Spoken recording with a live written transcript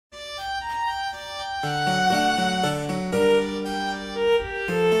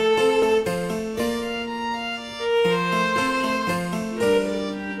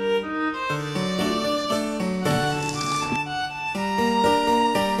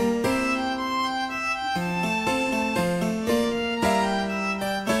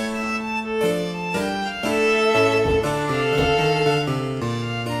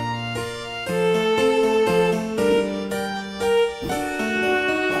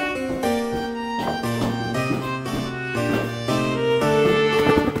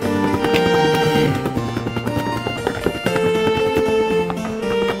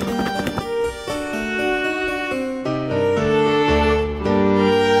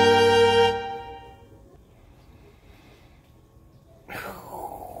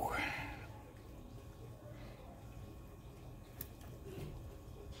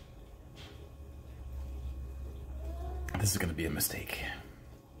This is going to be a mistake.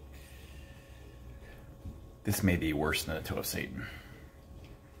 This may be worse than a toe of Satan.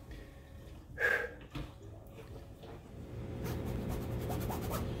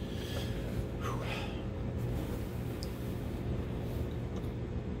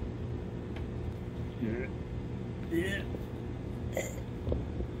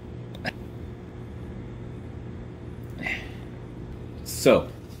 So,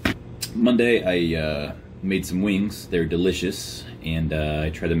 Monday I made some wings. They're delicious, and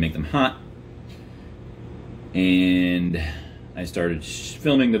I tried to make them hot. And I started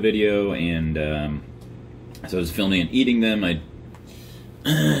filming the video, and as I was filming and eating them, I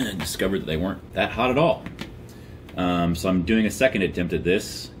discovered that they weren't that hot at all. So I'm doing a second attempt at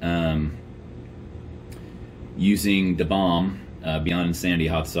this, using the EMOM Beyond Insanity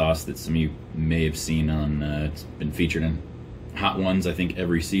hot sauce that some of you may have seen on. It's been featured in Hot Ones, I think,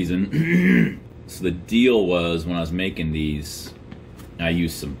 every season. So the deal was, when I was making these, I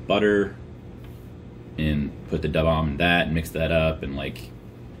used some butter and put the EMOM in that and mixed that up, and like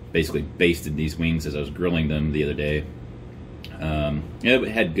basically basted these wings as I was grilling them the other day. It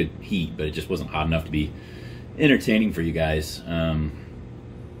had good heat, but it just wasn't hot enough to be entertaining for you guys.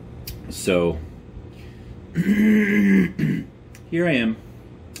 So here I am.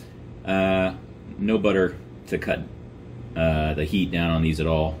 No butter to cut the heat down on these at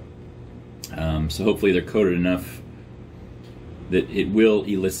all. So hopefully they're coated enough that it will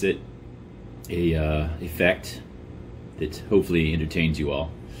elicit a effect that hopefully entertains you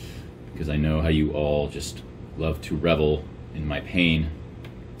all, because I know how you all just love to revel in my pain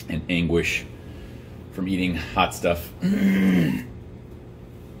and anguish from eating hot stuff.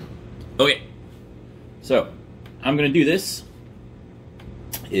 Okay, so I'm gonna do this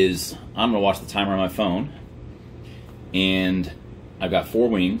is I'm gonna watch the timer on my phone, and I've got 4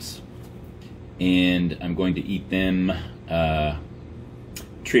 wings, and I'm going to eat them,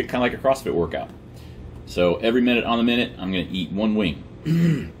 treat it kind of like a CrossFit workout. So every minute on the minute, I'm going to eat 1 wing.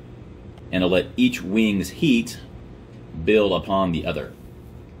 And I'll let each wing's heat build upon the other.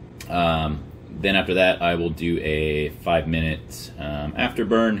 Then after that, I will do a 5-minute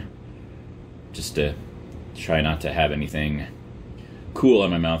afterburn, just to try not to have anything cool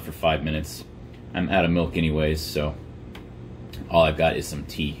in my mouth for 5 minutes. I'm out of milk anyways, so all I've got is some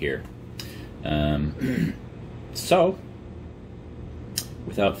tea here. So,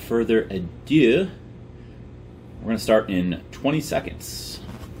 without further ado, we're going to start in 20 seconds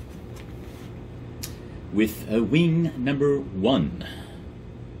with wing number 1.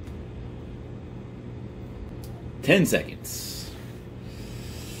 10 seconds.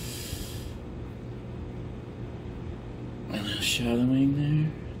 A little shot of the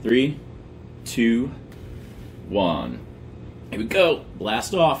wing there. 3, 2, 1. Here we go.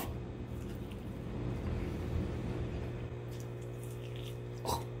 Blast off.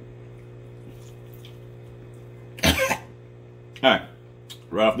 Alright,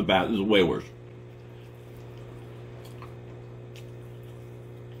 right off the bat, this is way worse.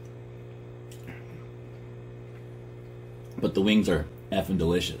 But the wings are effing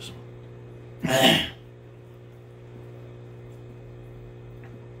delicious.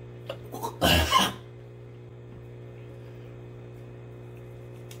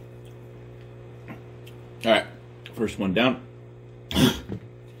 Alright, first one down.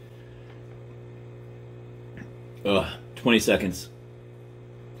 20 seconds.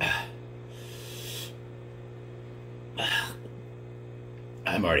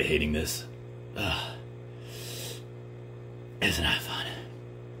 I'm already hating this. It's not fun.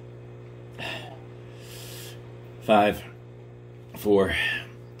 5, 4,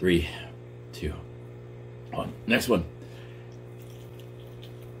 3, 2, 1. Next one.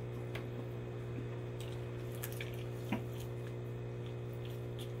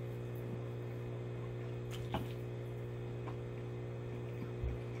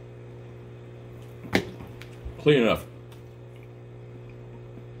 Clean enough.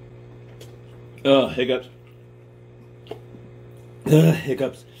 Hiccups.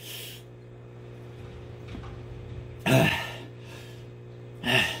 Hiccups.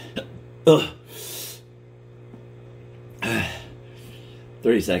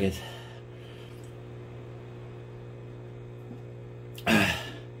 30 seconds.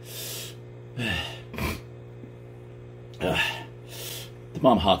 The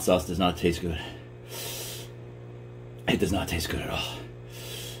mom hot sauce does not taste good. It does not taste good at all.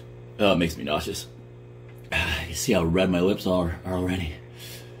 Oh, it makes me nauseous. You see how red my lips are already.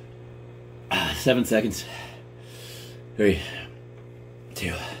 7 seconds. 3,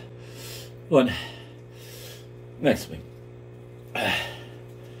 2, 1. Next swing.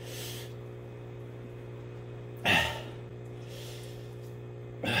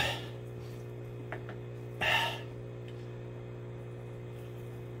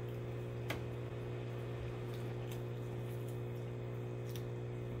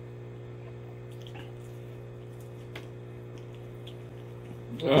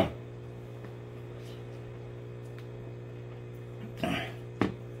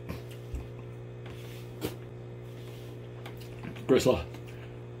 Gristle.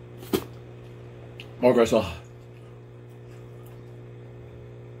 More gristle.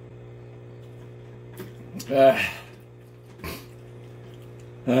 Damn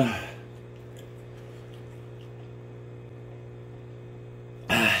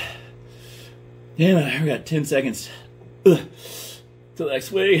it, I got 10 seconds. Till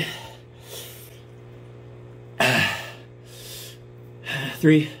next week.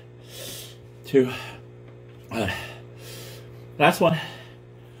 3, 2, 1. Last one.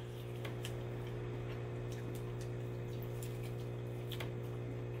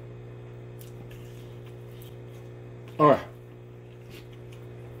 All right.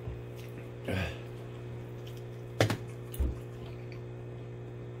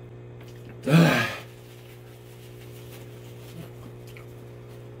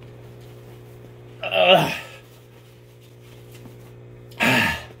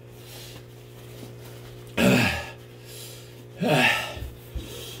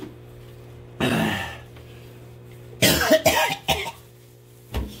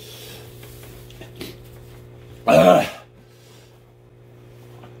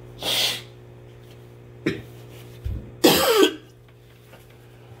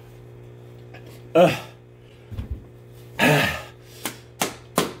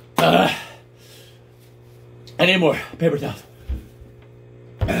 I need more paper towels.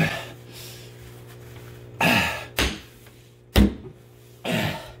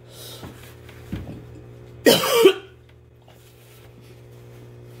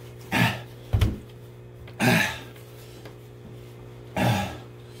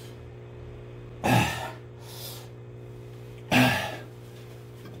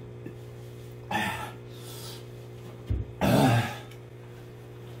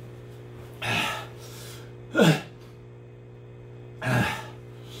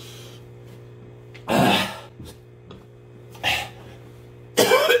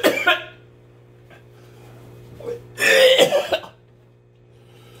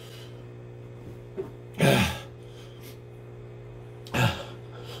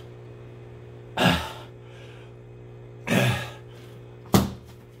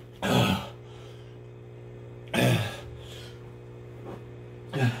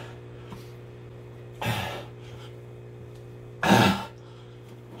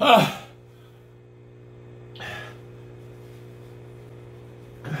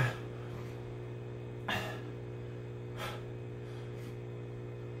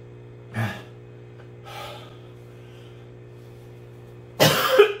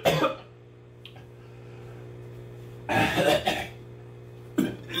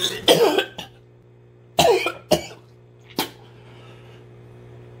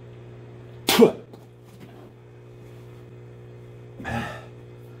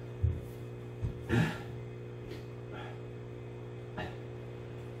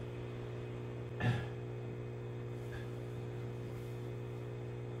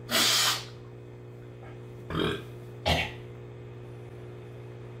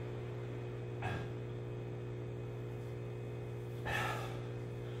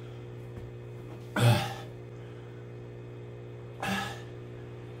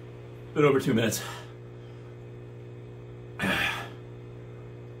 Been over 2 minutes.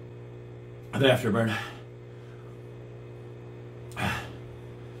 The afterburn.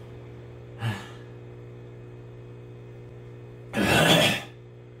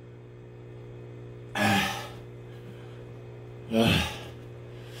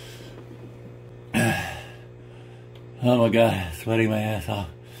 Oh my god, sweating my ass off.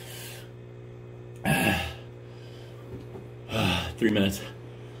 3 minutes.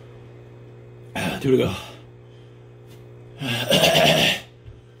 2 to go.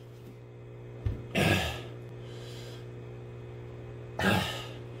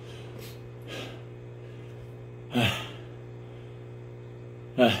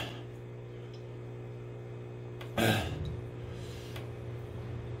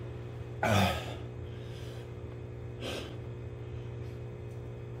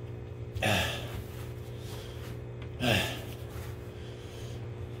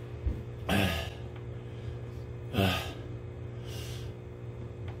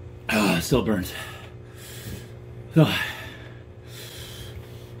 Still burns. Oh.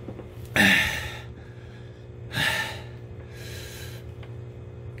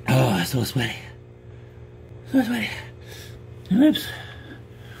 Oh, so sweaty. So sweaty. My lips.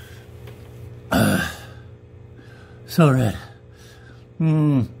 So red.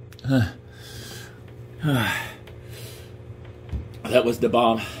 That was the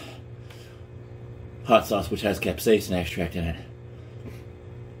bomb hot sauce, which has capsaicin extract in it.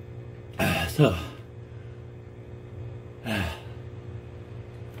 So, I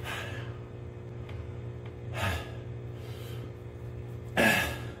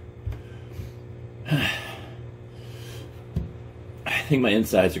think my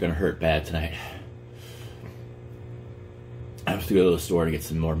insides are going to hurt bad tonight. I have to go to the store to get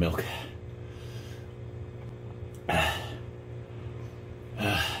some more milk.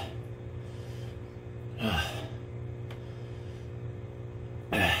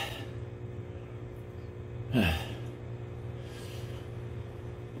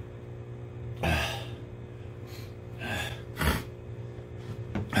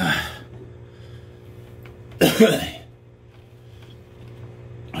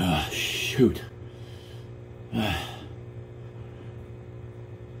 Oh, shoot. Okay.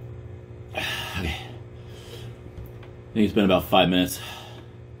 I think it's been about 5 minutes.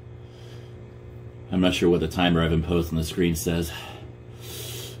 I'm not sure what the timer I've imposed on the screen says.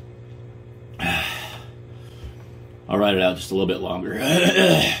 I'll ride it out just a little bit longer.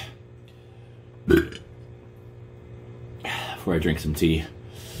 Before I drink some tea.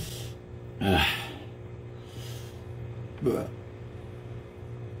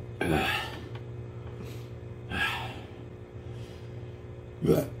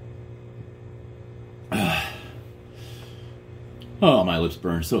 Oh, my lips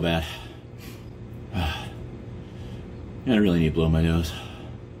burn so bad. I really need to blow my nose.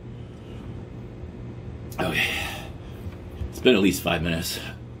 Okay. It's been at least 5 minutes.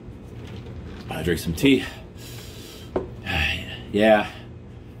 I drink some tea. Yeah,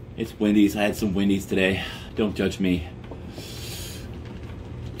 it's Wendy's. I had some Wendy's today. Don't judge me.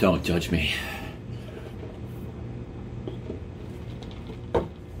 Don't judge me.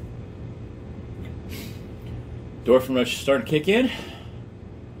 Endorphin rush starting to kick in.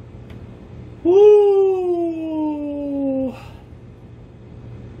 Woo!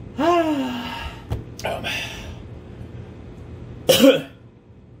 Ah.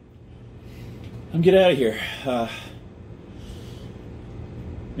 I'm getting out of here.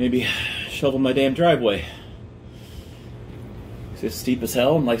 Maybe shovel my damn driveway. It's steep as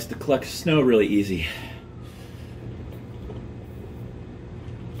hell and likes to collect snow really easy.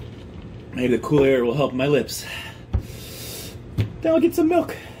 Maybe the cool air will help my lips. Then I'll get some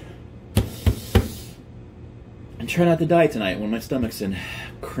milk. And try not to die tonight when my stomach's in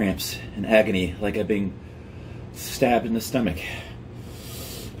cramps and agony, like I've been stabbed in the stomach.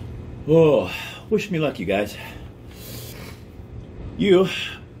 Oh, wish me luck, you guys. You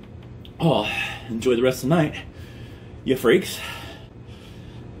all enjoy the rest of the night, you freaks.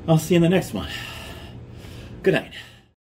 I'll see you in the next one. Good night.